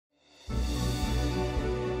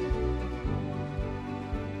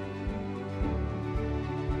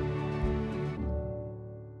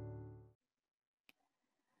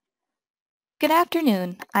Good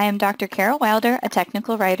afternoon. I am Dr. Carol Wilder, a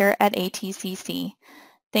technical writer at ATCC.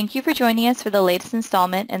 Thank you for joining us for the latest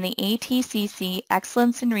installment in the ATCC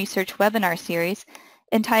Excellence in Research webinar series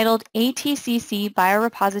entitled ATCC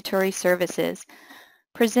Biorepository Services,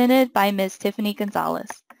 presented by Ms. Tiffany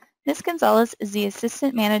Gonzalez. Ms. Gonzalez is the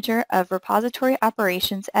Assistant Manager of Repository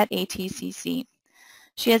Operations at ATCC.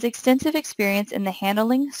 She has extensive experience in the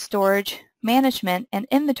handling, storage, management, and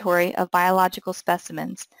inventory of biological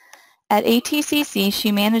specimens. At ATCC,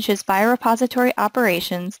 she manages biorepository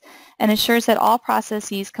operations and ensures that all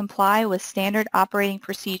processes comply with standard operating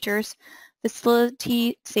procedures,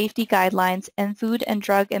 facility safety guidelines, and Food and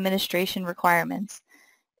Drug Administration requirements.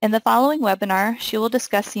 In the following webinar, she will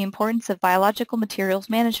discuss the importance of biological materials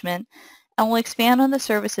management and will expand on the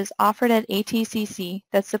services offered at ATCC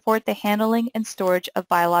that support the handling and storage of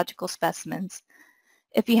biological specimens.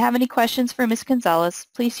 If you have any questions for Ms. Gonzalez,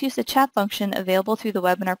 please use the chat function available through the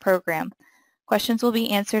webinar program. Questions will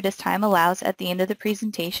be answered as time allows at the end of the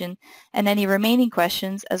presentation, and any remaining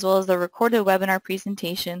questions, as well as the recorded webinar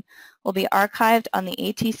presentation, will be archived on the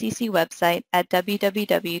ATCC website at www.atcc.org.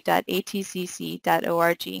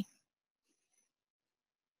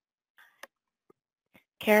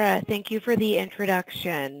 Kara, thank you for the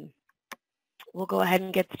introduction. We'll go ahead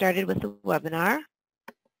and get started with the webinar.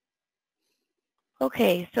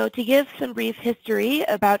 Okay, so to give some brief history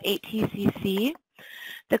about ATCC,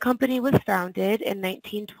 the company was founded in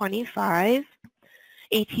 1925.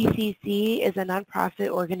 ATCC is a nonprofit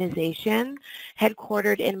organization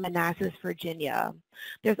headquartered in Manassas, Virginia.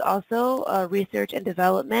 There's also a research and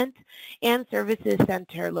development and services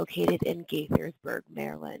center located in Gaithersburg,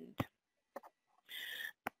 Maryland.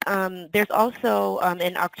 There's also,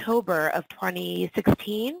 in October of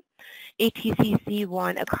 2016, ATCC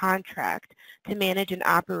won a contract to manage and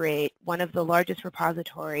operate one of the largest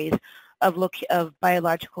repositories of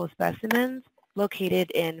biological specimens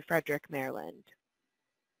located in Frederick, Maryland.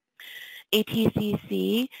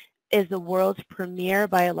 ATCC is the world's premier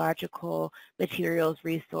biological materials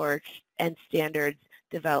research and standards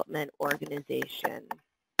development organization.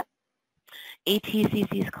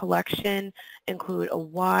 ATCC's collection include a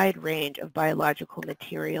wide range of biological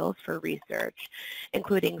materials for research,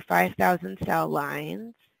 including 5,000 cell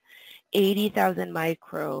lines, 80,000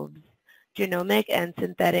 microbes, genomic and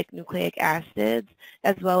synthetic nucleic acids,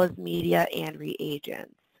 as well as media and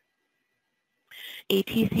reagents.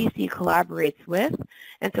 ATCC collaborates with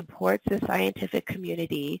and supports the scientific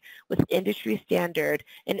community with industry standard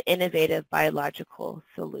and innovative biological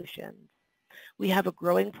solutions. We have a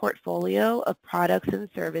growing portfolio of products and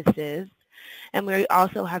services, and we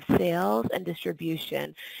also have sales and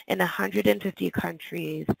distribution in 150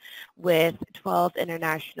 countries with 12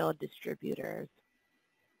 international distributors.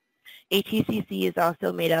 ATCC is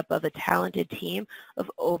also made up of a talented team of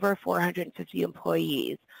over 450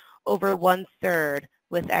 employees, over 1/3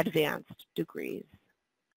 with advanced degrees.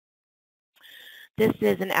 This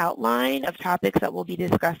is an outline of topics that we'll be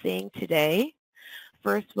discussing today.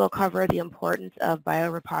 First, we'll cover the importance of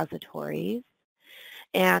biorepositories,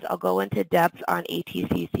 and I'll go into depth on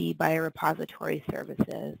ATCC biorepository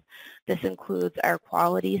services. This includes our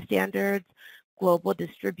quality standards, global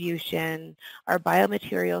distribution, our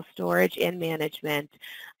biomaterial storage and management,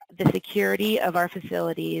 the security of our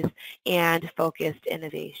facilities, and focused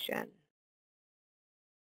innovation.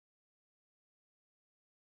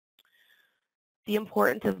 The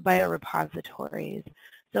importance of biorepositories.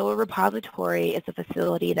 So a repository is a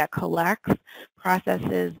facility that collects,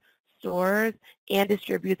 processes, stores, and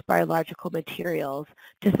distributes biological materials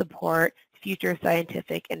to support future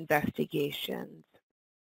scientific investigations.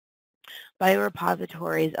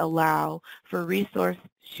 Biorepositories allow for resource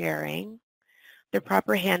sharing, the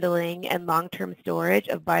proper handling and long-term storage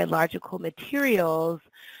of biological materials,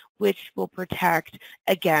 which will protect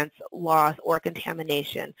against loss or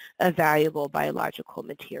contamination of valuable biological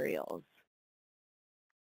materials.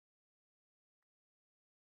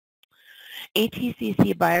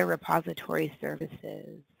 ATCC Biorepository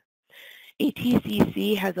Services.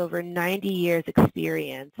 ATCC has over 90 years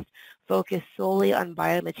experience focused solely on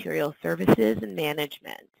biomaterial services and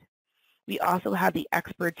management. We also have the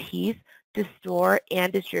expertise to store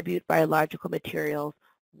and distribute biological materials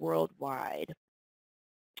worldwide.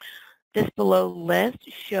 This below list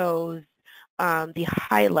shows the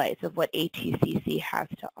highlights of what ATCC has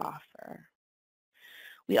to offer.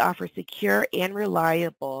 We offer secure and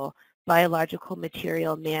reliable biological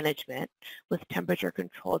material management with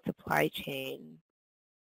temperature-controlled supply chain.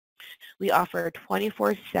 We offer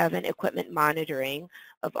 24/7 equipment monitoring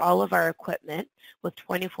of all of our equipment with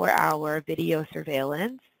 24-hour video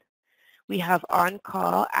surveillance. We have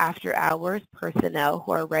on-call after-hours personnel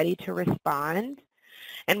who are ready to respond.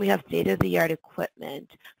 And we have state-of-the-art equipment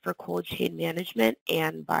for cold chain management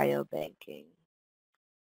and biobanking.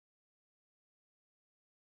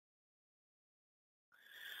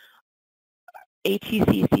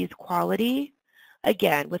 ATCC's quality,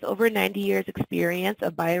 again, with over 90 years experience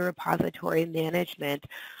of biorepository management,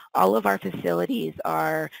 all of our facilities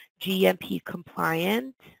are GMP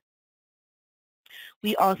compliant.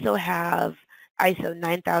 We also have ISO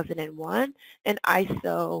 9001 and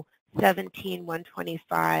ISO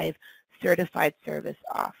 17125 certified service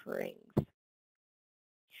offerings.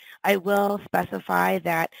 I will specify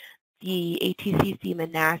that the ATCC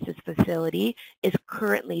Manassas facility is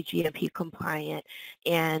currently GMP compliant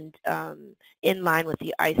and in line with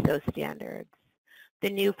the ISO standards. The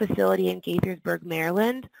new facility in Gaithersburg,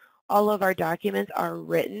 Maryland, all of our documents are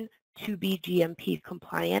written to be GMP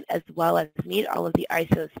compliant as well as meet all of the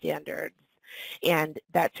ISO standards. And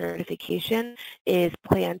that certification is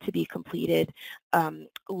planned to be completed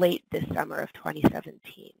late this summer of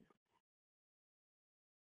 2017.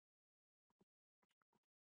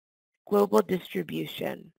 Global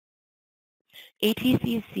distribution.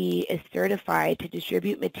 ATCC is certified to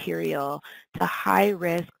distribute material to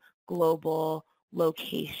high-risk global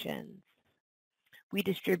locations. We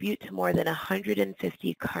distribute to more than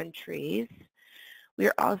 150 countries. We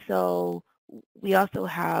also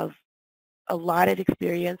have a lot of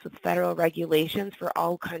experience with federal regulations for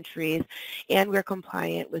all countries, and we're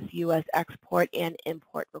compliant with U.S. export and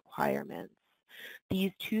import requirements.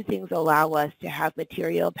 These two things allow us to have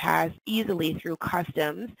material pass easily through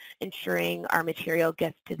customs, ensuring our material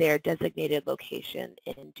gets to their designated location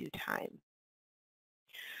in due time.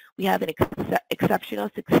 We have an exceptional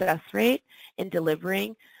success rate in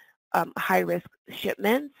delivering high-risk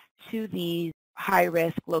shipments to these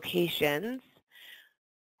high-risk locations.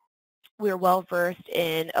 We're well-versed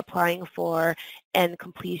in applying for and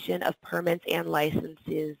completion of permits and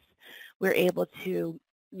licenses. We're able to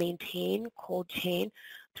maintain cold chain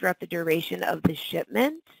throughout the duration of the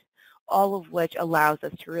shipment, all of which allows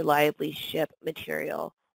us to reliably ship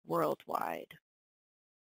material worldwide.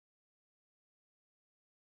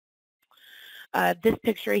 This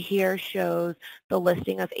picture here shows the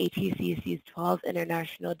listing of ATCC's 12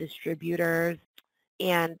 international distributors,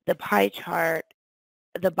 and the pie chart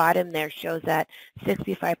at the bottom there shows that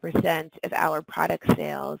 65% of our product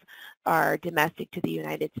sales are domestic to the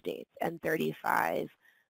United States and 35%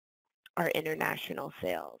 are international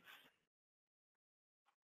sales.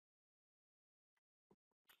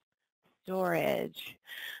 Storage.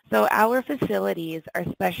 So our facilities are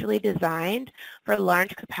specially designed for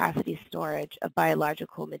large capacity storage of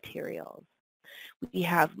biological materials. We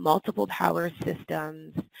have multiple power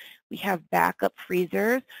systems. We have backup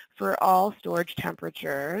freezers for all storage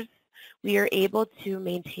temperatures. We are able to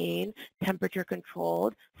maintain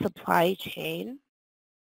temperature-controlled supply chain.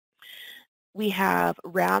 We have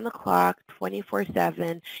round-the-clock,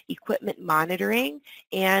 24/7 equipment monitoring,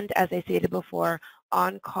 and as I stated before,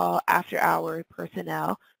 on-call after-hour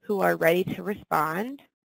personnel who are ready to respond.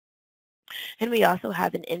 And we also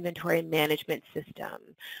have an inventory management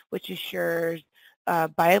system, which assures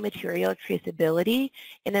biomaterial traceability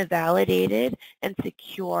in a validated and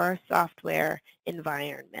secure software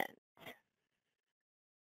environment.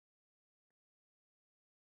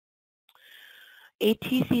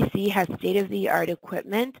 ATCC has state-of-the-art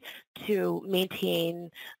equipment to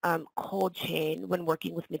maintain cold chain when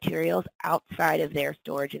working with materials outside of their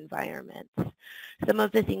storage environments. Some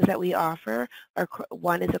of the things that we offer are,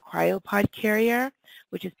 one is a cryopod carrier,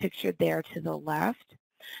 which is pictured there to the left.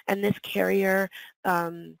 And this carrier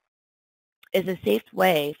is a safe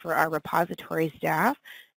way for our repository staff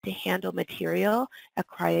to handle material at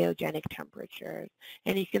cryogenic temperatures.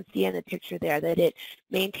 And you can see in the picture there that it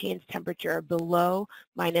maintains temperature below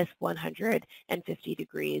minus 150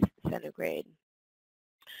 degrees centigrade.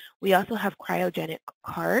 We also have cryogenic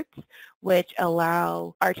carts, which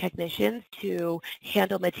allow our technicians to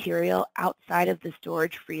handle material outside of the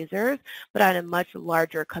storage freezers, but on a much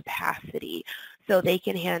larger capacity. So they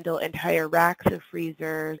can handle entire racks of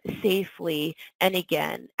freezers safely and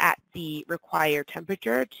again at the required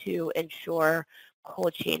temperature to ensure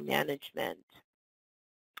cold chain management.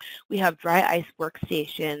 We have dry ice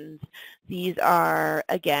workstations. These are,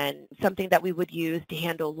 again, something that we would use to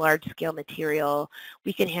handle large-scale material.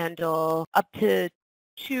 We can handle up to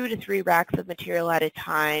 2 to 3 racks of material at a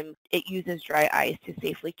time. It uses dry ice to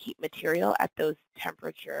safely keep material at those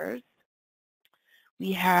temperatures.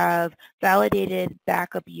 We have validated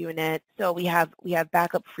backup units. So we have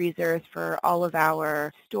backup freezers for all of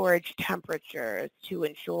our storage temperatures to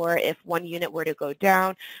ensure if one unit were to go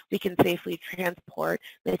down, we can safely transport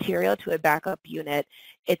material to a backup unit.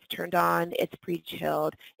 It's turned on, it's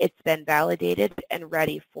pre-chilled, it's been validated and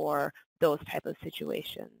ready for those type of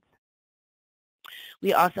situations.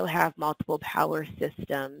 We also have multiple power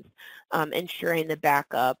systems, ensuring the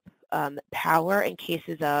backup power in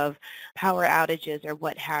cases of power outages or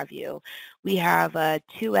what have you. We have a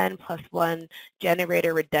 2N+1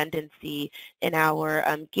 generator redundancy in our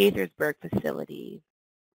Gaithersburg facility,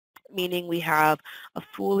 meaning we have a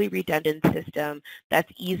fully redundant system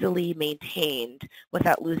that's easily maintained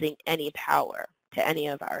without losing any power to any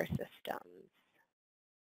of our systems.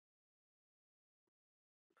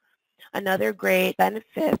 Another great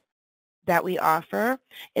benefit that we offer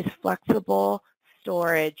is flexible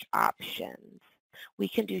storage options. We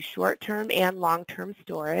can do short-term and long-term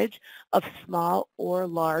storage of small or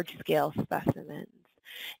large-scale specimens.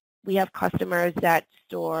 We have customers that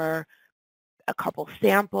store a couple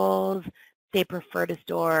samples. They prefer to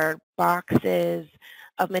store boxes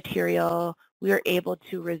of material. We are able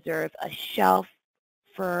to reserve a shelf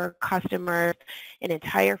for customers, an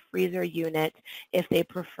entire freezer unit if they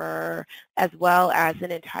prefer, as well as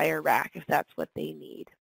an entire rack if that's what they need.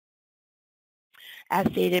 As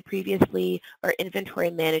stated previously, our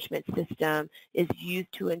inventory management system is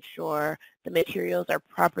used to ensure the materials are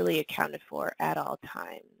properly accounted for at all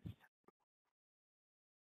times.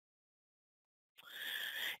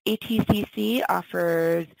 ATCC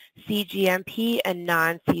offers CGMP and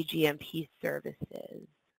non-CGMP services,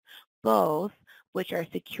 both which are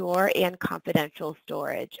secure and confidential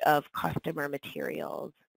storage of customer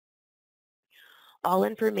materials. All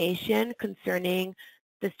information concerning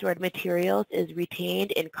the stored materials is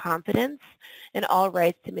retained in confidence, and all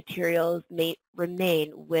rights to materials may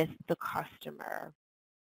remain with the customer.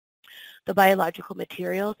 The biological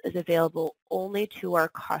materials is available only to our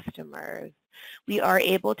customers. We are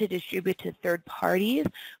able to distribute to third parties,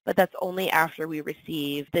 but that's only after we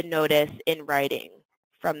receive the notice in writing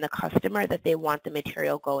from the customer that they want the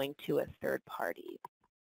material going to a third party.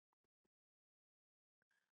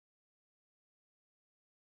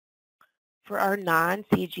 For our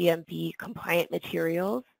non-CGMP compliant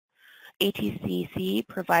materials, ATCC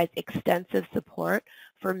provides extensive support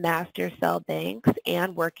for master cell banks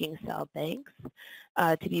and working cell banks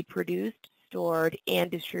to be produced, stored,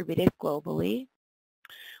 and distributed globally.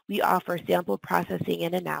 We offer sample processing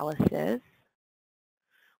and analysis.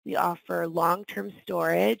 We offer long-term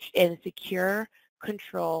storage in a secure,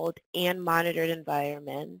 controlled, and monitored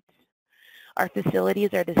environment. Our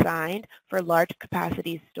facilities are designed for large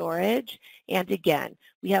capacity storage, and again,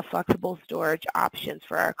 we have flexible storage options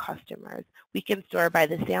for our customers. We can store by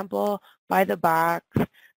the sample, by the box,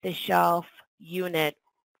 the shelf, unit,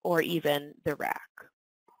 or even the rack.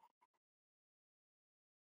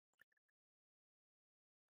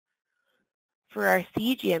 For our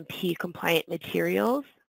CGMP compliant materials,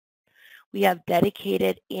 we have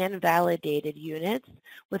dedicated and validated units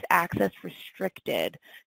with access restricted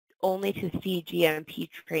only to CGMP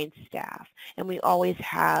trained staff, and we always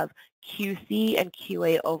have QC and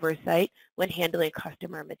QA oversight when handling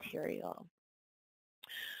customer material.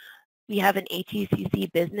 We have an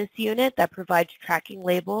ATCC business unit that provides tracking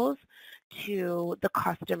labels to the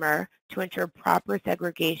customer to ensure proper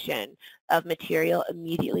segregation of material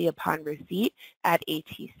immediately upon receipt at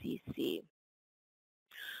ATCC.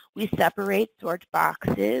 We separate storage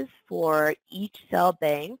boxes for each cell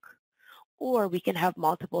bank, or we can have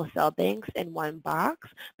multiple cell banks in one box,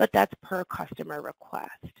 but that's per customer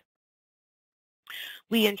request.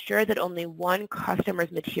 We ensure that only one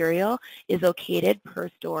customer's material is located per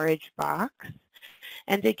storage box.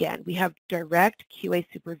 And again, we have direct QA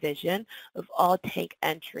supervision of all tank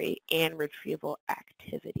entry and retrieval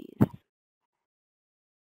activities.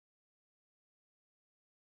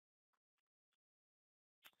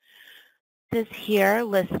 This here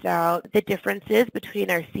lists out the differences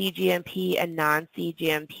between our CGMP and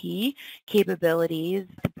non-CGMP capabilities.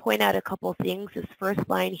 To point out a couple things, this first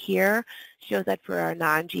line here shows that for our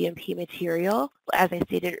non-GMP material, as I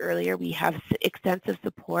stated earlier, we have extensive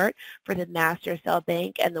support for the master cell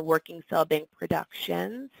bank and the working cell bank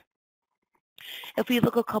productions. If we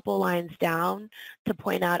look a couple lines down to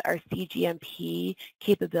point out our CGMP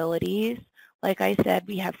capabilities, like I said,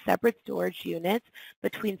 we have separate storage units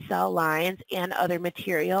between cell lines and other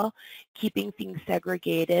material, keeping things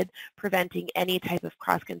segregated, preventing any type of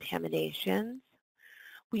cross-contaminations.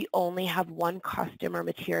 We only have one customer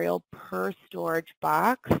material per storage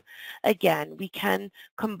box. Again, we can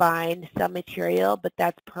combine some material, but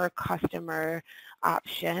that's per customer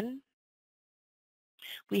option.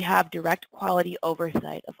 We have direct quality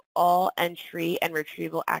oversight of all entry and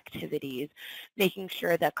retrieval activities, making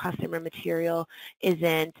sure that customer material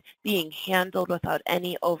isn't being handled without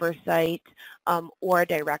any oversight or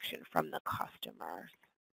direction from the customer.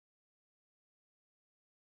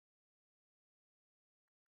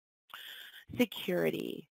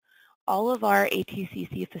 Security. All of our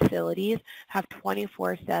ATCC facilities have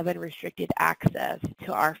 24/7 restricted access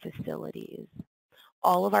to our facilities.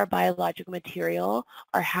 All of our biological material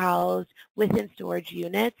are housed within storage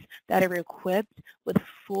units that are equipped with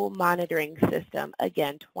full monitoring system,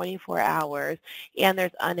 again, 24 hours, and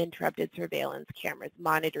there's uninterrupted surveillance cameras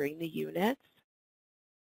monitoring the units.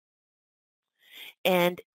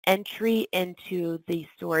 And entry into the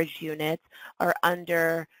storage units are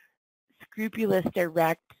under scrupulous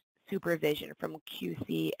direct supervision from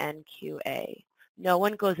QC and QA. No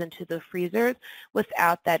one goes into the freezers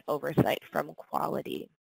without that oversight from quality.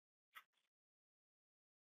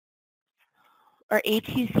 Our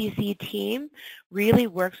ATCC team really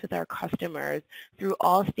works with our customers through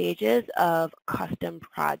all stages of custom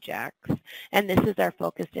projects, and this is our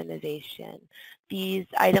focused innovation. These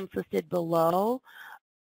items listed below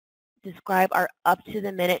describe our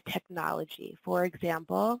up-to-the-minute technology. For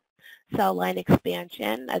example, cell line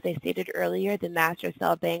expansion, as I stated earlier, the master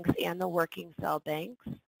cell banks and the working cell banks.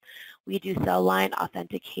 We do cell line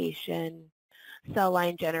authentication, cell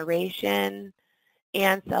line generation,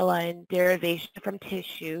 and cell line derivation from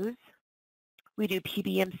tissues. We do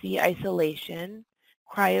PBMC isolation,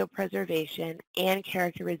 cryopreservation, and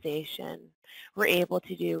characterization. We're able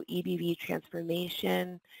to do EBV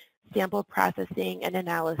transformation, sample processing and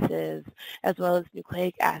analysis, as well as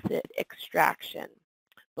nucleic acid extraction,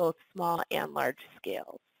 both small and large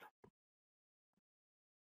scales.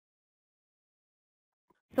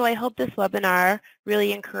 So I hope this webinar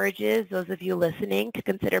really encourages those of you listening to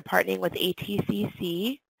consider partnering with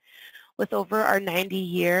ATCC. With over our 90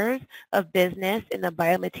 years of business in the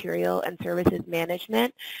biomaterial and services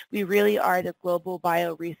management, we really are the global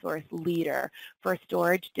bioresource leader for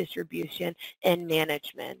storage, distribution, and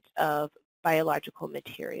management of biological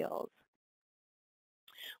materials.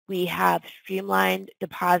 We have streamlined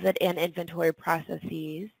deposit and inventory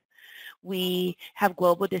processes. We have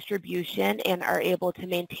global distribution and are able to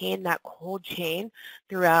maintain that cold chain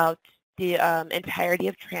throughout the entirety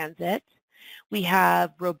of transit. We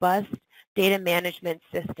have robust data management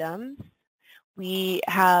systems. We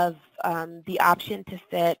have the option to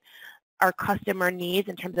fit our customer needs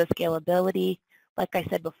in terms of scalability. Like I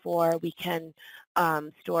said before, we can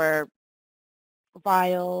store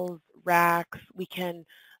vials, racks. We can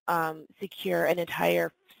secure an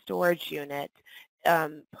entire storage unit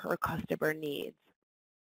per customer needs.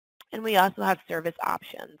 And we also have service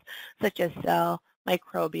options such as cell,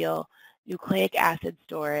 microbial, nucleic acid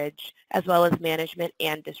storage, as well as management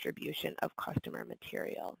and distribution of customer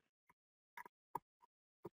material.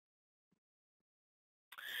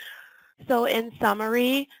 So in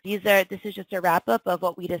summary, this is just a wrap-up of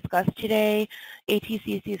what we discussed today.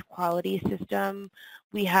 ATCC's quality system,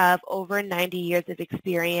 we have over 90 years of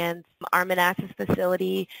experience. Our Manassas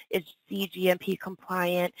facility is CGMP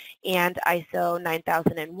compliant and ISO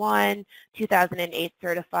 9001, 2008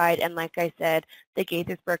 certified, and like I said, the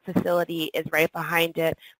Gaithersburg facility is right behind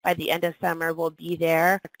it. By the end of summer, we'll be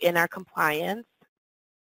there in our compliance.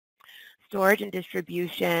 Storage and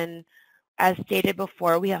distribution, as stated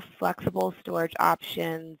before, we have flexible storage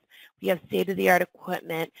options. We have state-of-the-art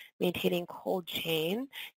equipment maintaining cold chain,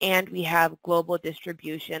 and we have global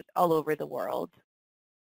distribution all over the world.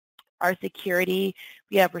 Our security,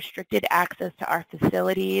 we have restricted access to our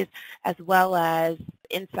facilities as well as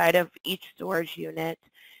inside of each storage unit.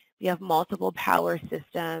 We have multiple power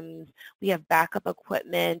systems. We have backup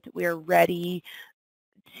equipment. We're ready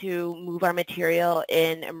to move our material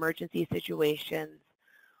in emergency situations.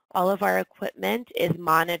 All of our equipment is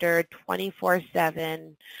monitored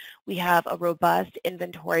 24/7. We have a robust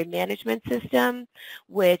inventory management system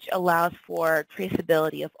which allows for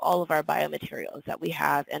traceability of all of our biomaterials that we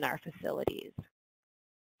have in our facilities.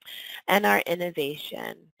 And our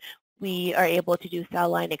innovation. We are able to do cell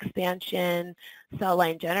line expansion, cell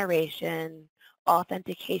line generation,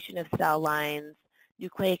 authentication of cell lines,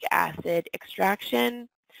 nucleic acid extraction,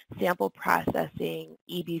 sample processing,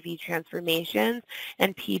 EBV transformations,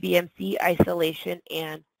 and PBMC isolation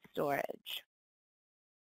and storage.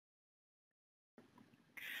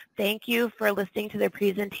 Thank you for listening to the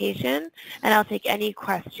presentation, and I'll take any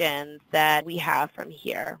questions that we have from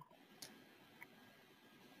here.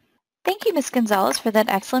 Thank you, Ms. Gonzalez, for that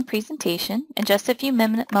excellent presentation. In just a few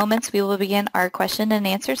moments, we will begin our question and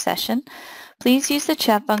answer session. Please use the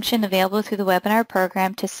chat function available through the webinar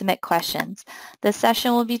program to submit questions. This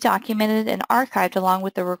session will be documented and archived along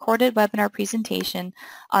with the recorded webinar presentation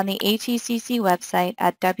on the ATCC website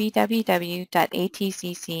at www.atcc.org.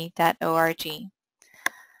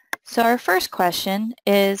 So our first question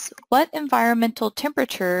is, what environmental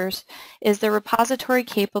temperatures is the repository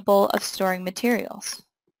capable of storing materials?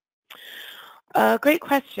 Great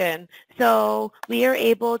question. So we are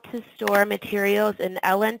able to store materials in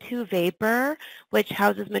LN2 vapor, which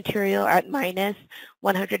houses material at minus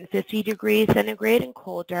 150 degrees centigrade and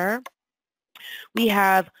colder. We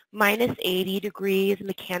have minus 80 degrees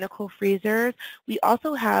mechanical freezers. We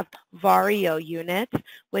also have Vario units,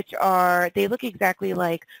 which they look exactly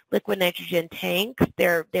like liquid nitrogen tanks.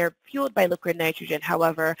 They're fueled by liquid nitrogen.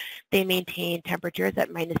 However, they maintain temperatures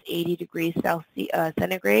at minus 80 degrees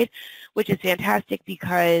centigrade, which is fantastic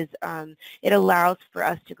because it allows for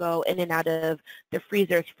us to go in and out of the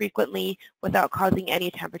freezers frequently without causing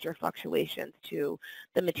any temperature fluctuations to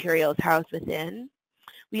the materials housed within.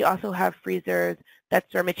 We also have freezers that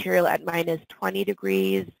store material at minus 20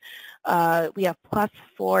 degrees. We have plus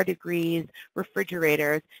 4 degrees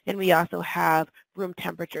refrigerators, and we also have room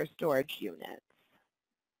temperature storage units.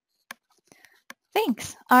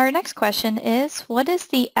 Thanks. Our next question is, what is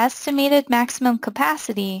the estimated maximum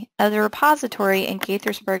capacity of the repository in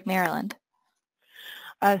Gaithersburg, Maryland?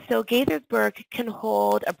 So Gaithersburg can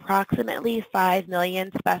hold approximately 5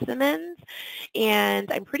 million specimens,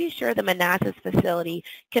 and I'm pretty sure the Manassas facility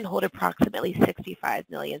can hold approximately 65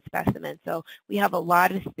 million specimens. So we have a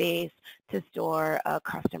lot of space to store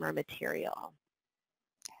customer material.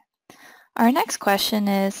 Our next question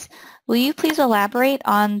is, will you please elaborate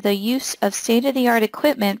on the use of state-of-the-art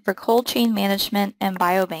equipment for cold chain management and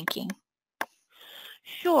biobanking?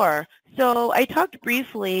 Sure. So I talked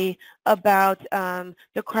briefly about the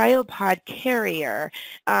cryopod carrier,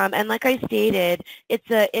 and like I stated, it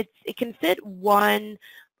can fit one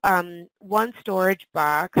storage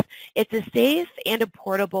box. It's a safe and a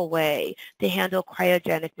portable way to handle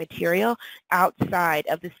cryogenic material outside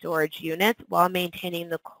of the storage units while maintaining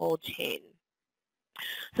the cold chain.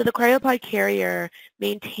 So the cryopod carrier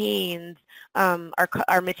maintains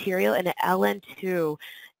our material in an LN2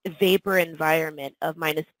 vapor environment of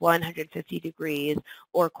minus 150 degrees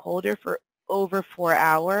or colder for over 4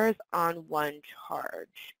 hours on one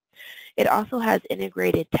charge. It also has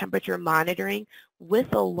integrated temperature monitoring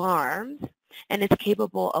with alarms, and it's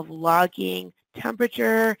capable of logging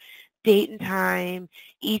temperature, date and time,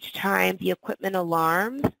 each time the equipment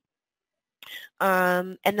alarms.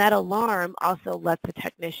 And that alarm also lets the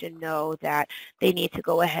technician know that they need to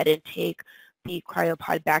go ahead and take the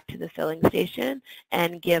cryopod back to the filling station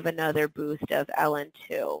and give another boost of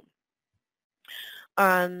LN2.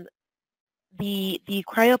 The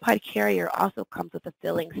cryopod carrier also comes with a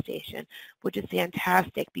filling station, which is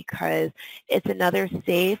fantastic because it's another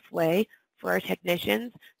safe way for our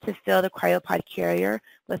technicians to fill the cryopod carrier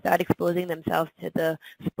without exposing themselves to the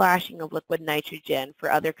splashing of liquid nitrogen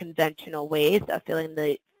for other conventional ways of filling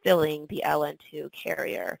the LN2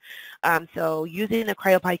 carrier. So using the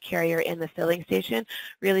cryopod carrier in the filling station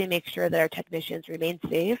really makes sure that our technicians remain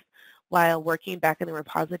safe while working back in the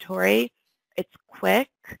repository. It's quick.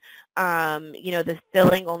 The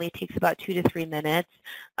filling only takes about 2 to 3 minutes,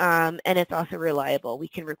 and it's also reliable. We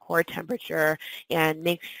can record temperature and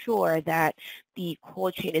make sure that the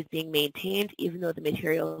cold chain is being maintained even though the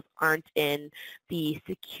materials aren't in the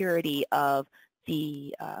security of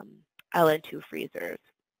the LN2 freezers.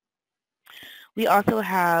 We also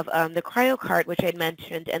have the CryoCart, which I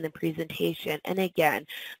mentioned in the presentation, and again,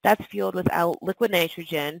 that's fueled with liquid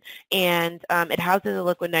nitrogen, and it houses the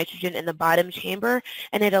liquid nitrogen in the bottom chamber,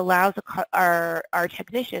 and it allows our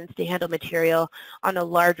technicians to handle material on a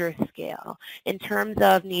larger scale. In terms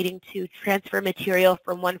of needing to transfer material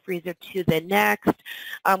from one freezer to the next,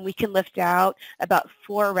 we can lift out about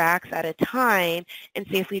 4 racks at a time and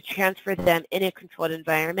safely transfer them in a controlled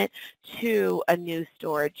environment to a new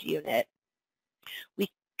storage unit. We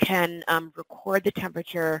can record the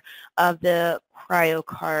temperature of the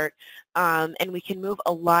CryoCart, and we can move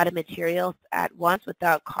a lot of materials at once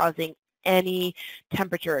without causing any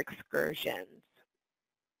temperature excursions.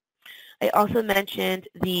 I also mentioned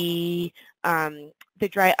the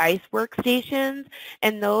dry ice workstations,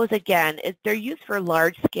 and those, again, they're used for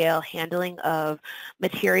large-scale handling of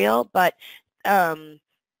material, but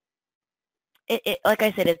like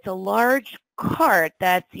I said, it's a large cart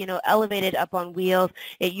that's, elevated up on wheels.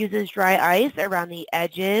 It uses dry ice around the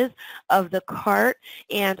edges of the cart,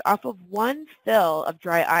 and off of one fill of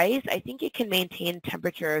dry ice, I think it can maintain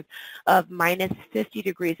temperatures of minus 50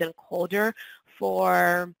 degrees and colder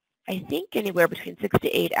for, I think, anywhere between 6 to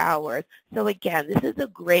 8 hours. So again, this is a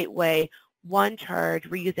great way, one charge,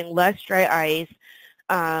 we're using less dry ice.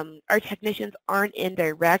 Our technicians aren't in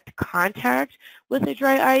direct contact with the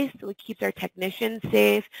dry ice, so it keeps our technicians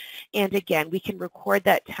safe. And again, we can record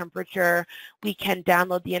that temperature. We can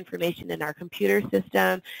download the information in our computer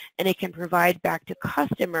system, and it can provide back to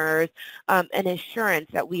customers an assurance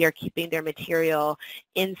that we are keeping their material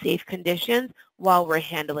in safe conditions while we're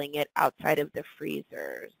handling it outside of the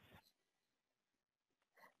freezers.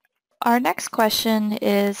 Our next question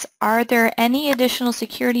is, are there any additional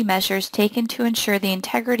security measures taken to ensure the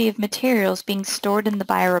integrity of materials being stored in the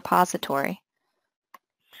biorepository?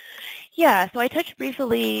 Yeah, so I touched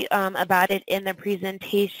briefly about it in the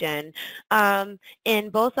presentation. In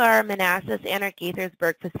both our Manassas and our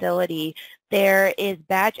Gaithersburg facility, there is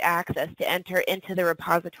badge access to enter into the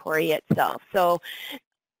repository itself. So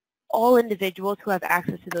all individuals who have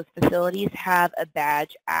access to those facilities have a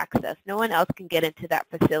badge access. No one else can get into that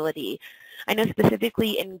facility. I know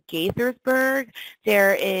specifically in Gaithersburg,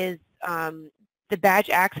 there is the badge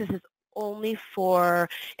access is only for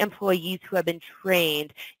employees who have been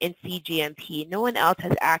trained in CGMP. No one else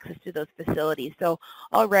has access to those facilities. So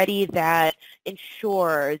already that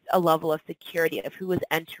ensures a level of security of who is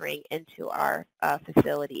entering into our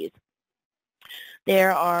facilities.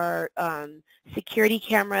 There are security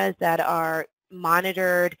cameras that are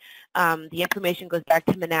monitored. The information goes back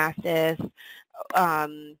to Manassas.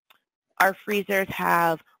 Our freezers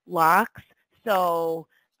have locks, so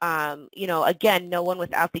again, no one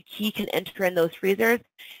without the key can enter in those freezers.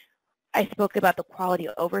 I spoke about the quality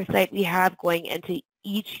oversight we have going into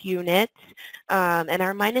each unit, and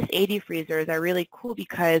our minus 80 freezers are really cool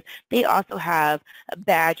because they also have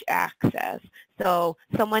badge access. So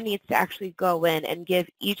someone needs to actually go in and give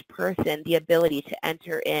each person the ability to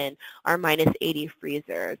enter in our minus 80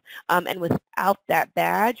 freezers. And without that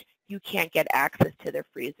badge, you can't get access to the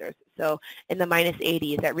freezers. So in the minus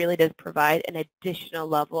 80s, that really does provide an additional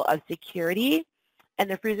level of security. And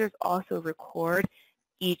the freezers also record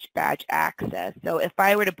each badge access. So if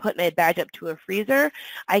I were to put my badge up to a freezer,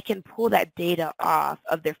 I can pull that data off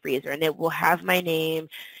of the freezer, and it will have my name,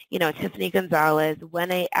 Tiffany Gonzalez,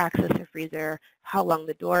 when I access the freezer, how long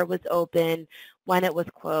the door was open, when it was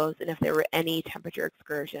closed, and if there were any temperature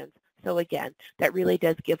excursions. So again, that really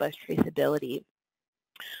does give us traceability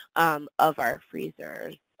of our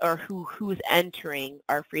freezers, or who's entering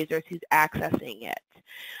our freezers, who's accessing it.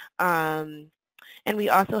 And we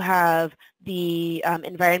also have the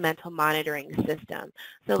environmental monitoring system.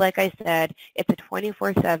 So like I said, it's a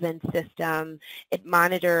 24/7 system. It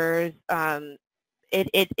monitors,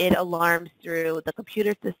 it alarms through the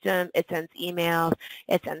computer system. It sends emails.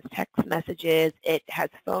 It sends text messages. It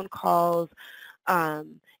has phone calls.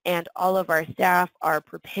 And all of our staff are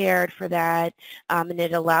prepared for that, and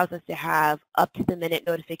it allows us to have up-to-the-minute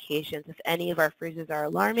notifications if any of our freezers are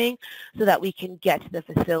alarming, so that we can get to the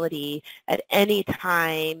facility at any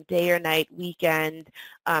time, day or night, weekend,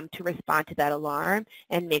 to respond to that alarm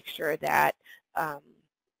and make sure that our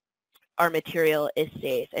material is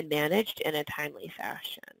safe and managed in a timely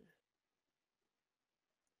fashion.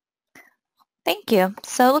 Thank you.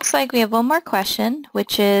 So it looks like we have one more question,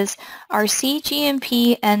 which is, are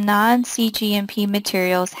CGMP and non-CGMP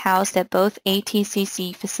materials housed at both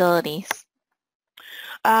ATCC facilities?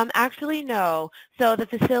 Actually, no. So the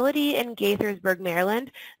facility in Gaithersburg,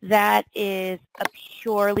 Maryland, that is a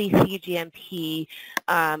purely CGMP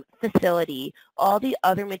facility. All the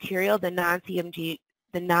other material, the non-CGMP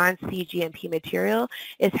material,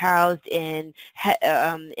 is housed in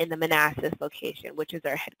the Manassas location, which is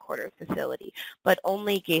our headquarters facility. But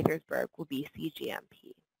only Gaithersburg will be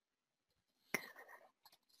CGMP.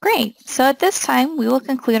 Great. So at this time, we will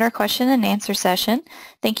conclude our question and answer session.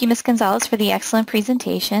 Thank you, Ms. Gonzalez, for the excellent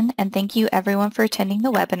presentation, and thank you, everyone, for attending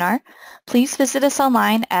the webinar. Please visit us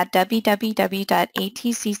online at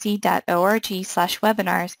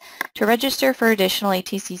www.atcc.org/webinars to register for additional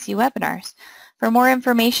ATCC webinars. For more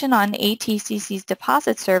information on ATCC's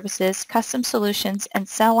deposit services, custom solutions, and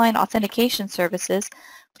cell line authentication services,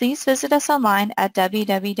 please visit us online at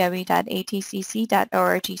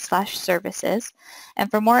www.atcc.org/services. And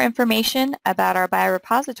for more information about our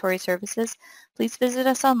biorepository services, please visit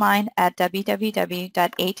us online at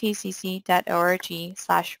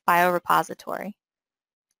www.atcc.org/biorepository.